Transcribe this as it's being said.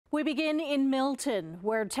We begin in Milton,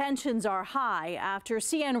 where tensions are high after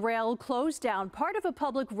CN Rail closed down part of a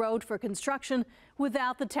public road for construction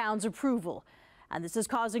without the town's approval. And this is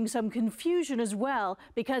causing some confusion as well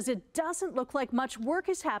because it doesn't look like much work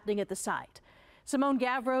is happening at the site. Simone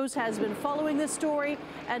Gavros has been following this story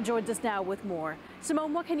and joins us now with more.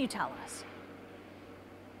 Simone, what can you tell us?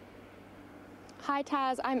 Hi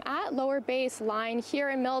Taz, I'm at Lower Base Line here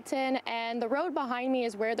in Milton, and the road behind me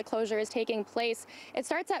is where the closure is taking place. It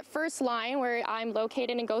starts at First Line, where I'm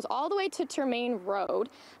located, and goes all the way to Tremaine Road,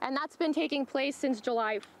 and that's been taking place since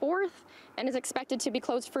July 4th and is expected to be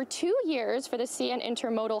closed for 2 years for the CN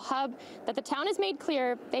Intermodal Hub that the town has made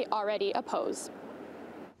clear they already oppose.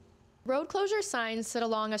 Road closure signs sit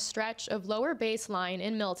along a stretch of Lower Base Line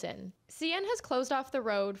in Milton. CN has closed off the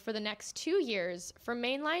road for the next 2 years for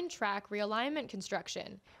mainline track realignment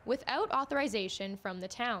construction without authorization from the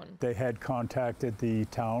town. They had contacted the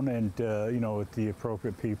town and, with the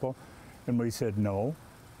appropriate people, and we said no.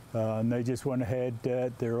 And they just went ahead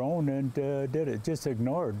at their own and did it, just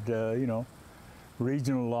ignored,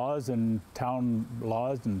 regional laws and town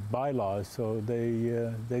laws and bylaws. So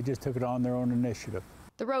they just took it on their own initiative.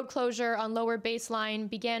 The road closure on Lower Base Line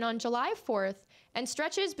began on July 4th and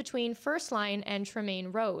stretches between First Line and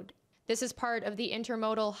Tremaine Road. This is part of the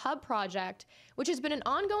Intermodal Hub Project, which has been an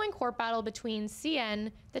ongoing court battle between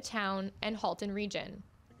CN, the town, and Halton region.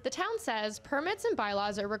 The town says permits and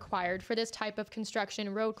bylaws are required for this type of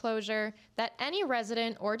construction road closure that any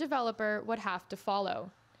resident or developer would have to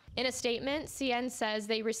follow. In a statement, CN says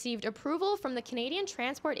they received approval from the Canadian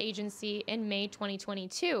Transport Agency in May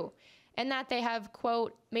 2022, and that they have,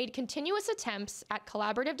 quote, made continuous attempts at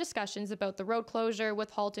collaborative discussions about the road closure with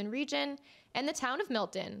Halton region and the town of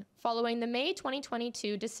Milton following the May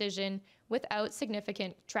 2022 decision without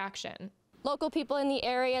significant traction. Local people in the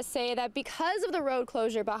area say that because of the road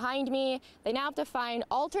closure behind me, they now have to find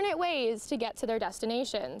alternate ways to get to their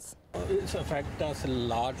destinations. It's affect us a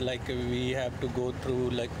lot, like we have to go through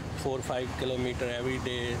like 4 or 5 kilometers every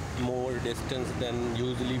day, more distance than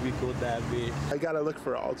usually we go that way. I gotta look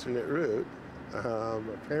for an alternate route,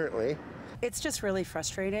 apparently. It's just really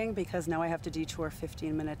frustrating because now I have to detour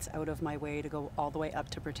 15 minutes out of my way to go all the way up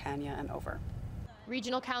to Britannia and over.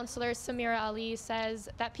 Regional Councillor Samira Ali says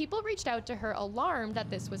that people reached out to her alarmed that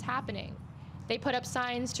this was happening. They put up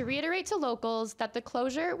signs to reiterate to locals that the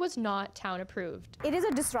closure was not town approved. It is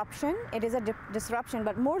a disruption. It is a disruption,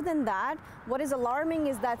 but more than that, what is alarming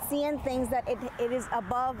is that CN thinks that it is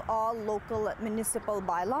above all local municipal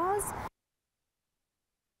bylaws.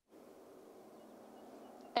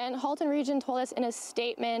 And Halton Region told us in a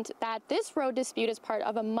statement that this road dispute is part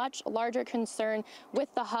of a much larger concern with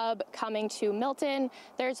the hub coming to Milton.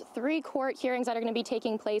 There's 3 court hearings that are going to be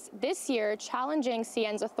taking place this year challenging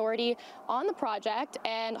CN's authority on the project.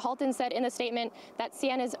 And Halton said in the statement that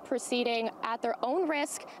CN is proceeding at their own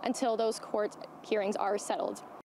risk until those court hearings are settled.